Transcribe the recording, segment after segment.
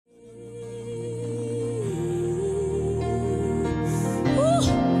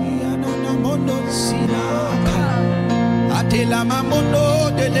Atela mamono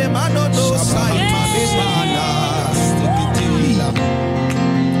de le mano no sai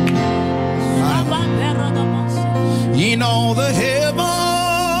in all the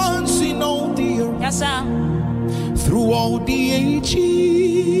heavens, in all the earth, Yes, sir. through all the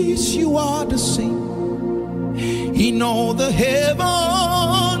ages, you are the same. In all the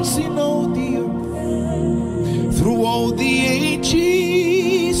heavens, in all the earth, through all the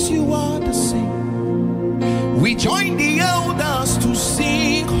ages, you are the same. We join the elders to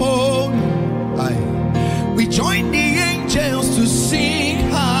sing holy. We join the angels to sing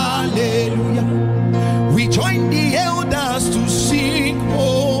hallelujah. We join the elders to sing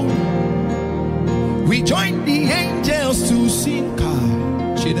holy. We join the angels to sing.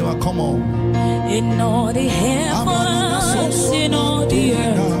 Chidinma, come on. In all the heavens, in all the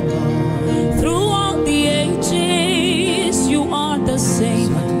earth, through all the ages, you are the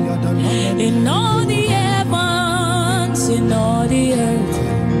same. In all the heavens, in all the earth,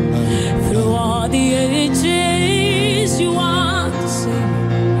 through all the ages, you are the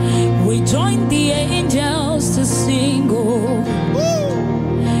same. We join the angels to sing, oh.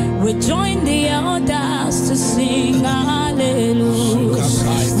 We join the elders to sing hallelujah.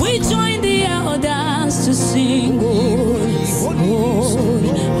 We join the elders to sing holy, holy,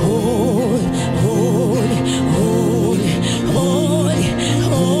 holy, holy, holy,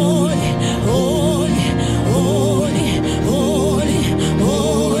 holy, holy, holy, holy, holy,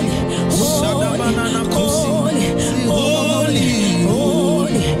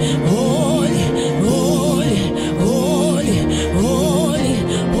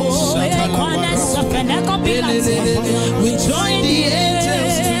 we join the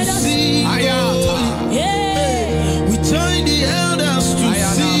angels to sing. Yeah. We join the elders to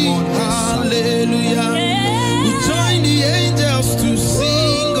sing hallelujah. We join the angels to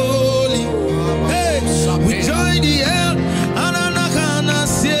sing holy. Hey, we join the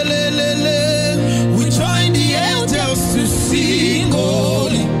we join the angels to sing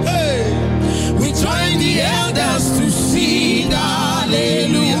holy. Hey, we join the elders to sing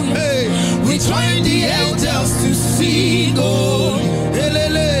hallelujah. Hey, we join the angels to sing holy.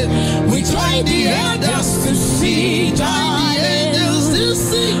 We join the elders to sing.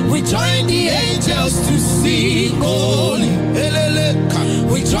 We join the angels to sing holy.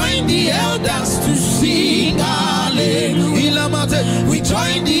 We join the elders to sing hallelujah. We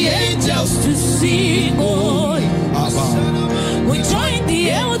join the angels to sing holy. We join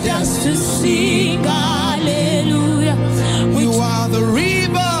the elders to sing hallelujah. You are the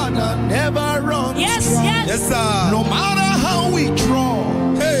river that never runs dry. Yes, sir. No matter how we draw,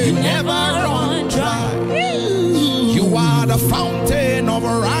 you never run dry. You are the fountain of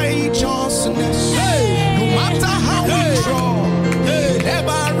righteousness. No matter how we draw, you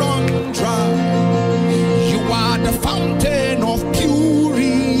never run dry. You are the fountain of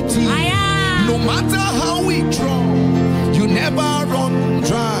purity. No matter how we draw, you never run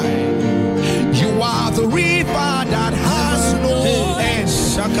dry. You are the river that has no end.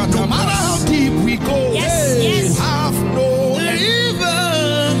 No matter how deep we go, you have no end.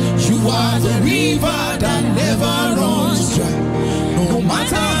 You are the river that never runs dry. No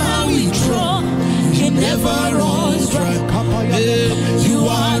matter how we draw, you never runs dry. You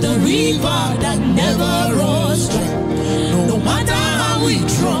are the river that never runs dry. No matter how we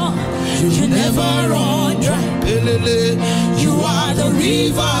draw, you never run dry. You are the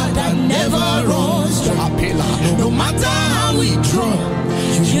river that never runs dry. No matter how we draw,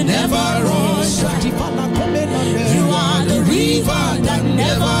 you never runs dry. You are the river that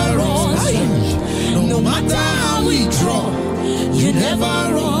never runs dry. No matter how we draw, you never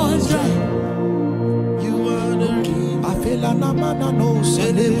runs dry. You are the river. I feel like I'm no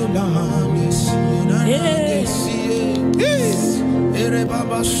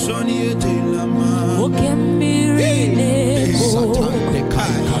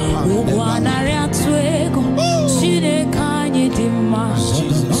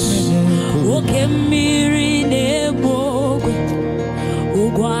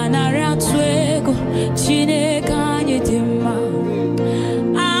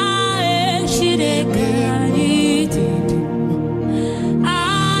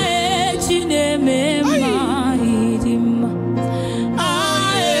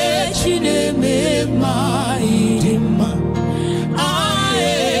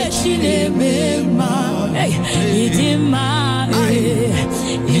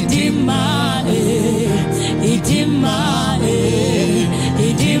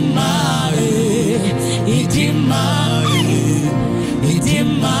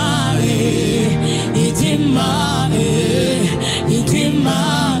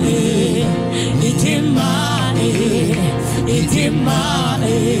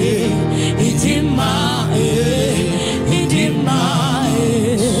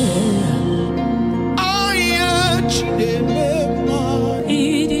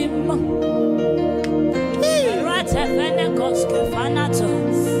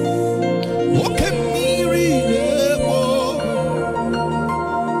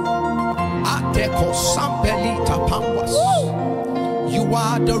You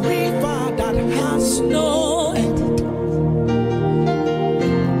are the river that has no end.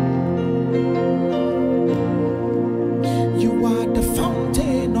 You are the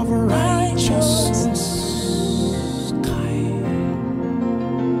fountain of righteousness.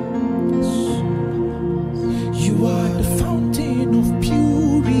 You are the fountain of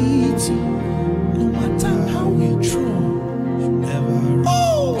purity. No matter how we draw, you never.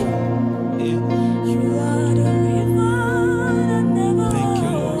 Oh, yeah. You are the river that never. Thank you,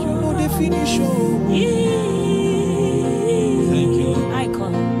 Lord. You know the finish. Thank you, Lord.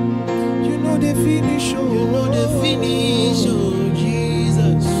 Icon. You know the finish. You know the finish.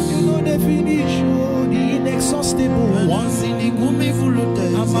 Jesus. You know the finish. The inexhaustible one.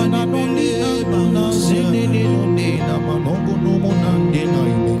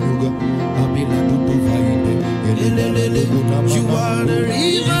 You are the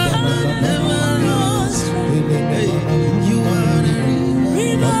river that never runs. You are the river that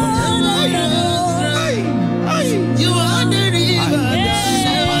never runs. You are the river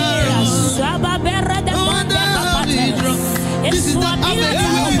that never runs. This is the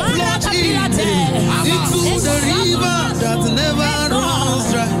avenue we plunge into the river that never runs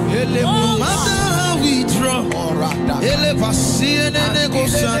dry. No matter how we draw,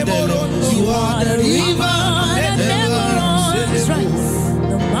 you are the river that never runs dry.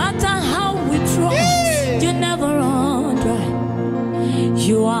 No matter how we draw, you never run dry.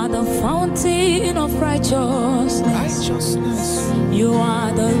 You are the fountain of righteousness. You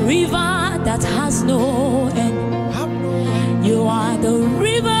are the river that has no end. You are the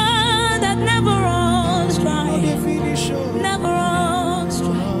river that never runs dry. Never runs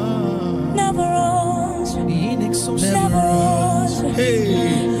dry. Never runs dry. Never runs dry.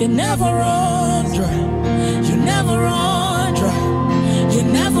 You never run dry. You never run dry. You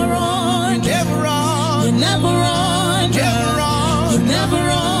never run dry. You never run dry. You never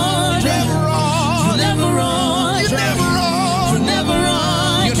run dry. You never run dry. You never run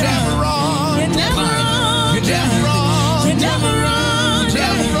dry. You never run dry. You never run dry. You never run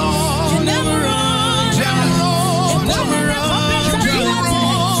dry.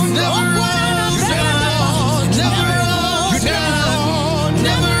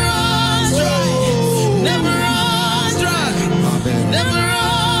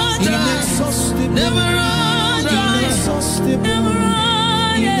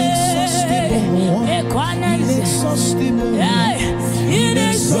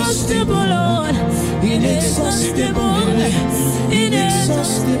 Inexhaustible, Lord. Inexhaustible,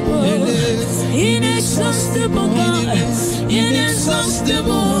 inexhaustible, inexhaustible God.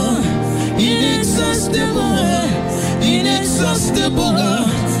 Inexhaustible, inexhaustible, inexhaustible God.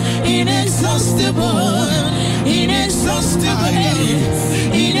 Inexhaustible, inexhaustible,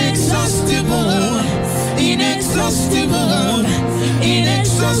 inexhaustible, inexhaustible,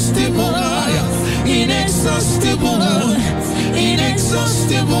 inexhaustible, inexhaustible,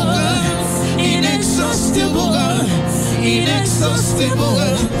 inexhaustible, inexhaustible, inexhaustible,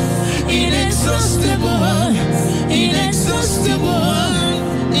 inexhaustible, inexhaustible,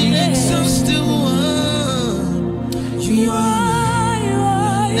 inexhaustible. You are,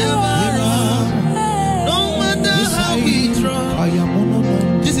 no matter how we try.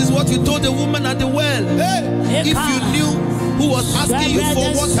 This is what you told the woman at the well. If you knew who was asking you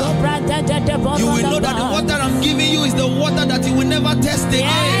for water, you will know that the water I'm giving you is the water that you will never test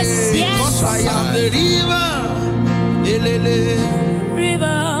again. Because I am the river. River.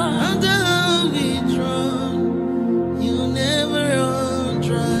 And how we drown, you never run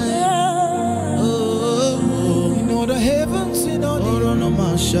dry. Oh, you know the heavens in all the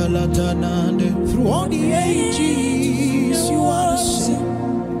through all the ages, you are the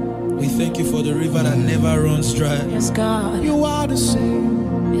same. We thank you for the river that never runs dry. Yes, God. You are the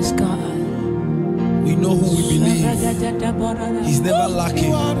same. Yes, God. We know who we believe. He's never lacking.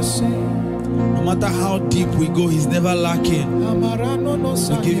 You are the same. No matter how deep we go, he's never lacking.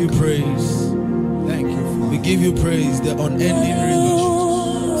 We give you praise. Thank you, Father. We give you praise, the unending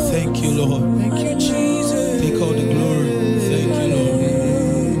river. Thank you, Lord. Thank you, Jesus. Take all the glory.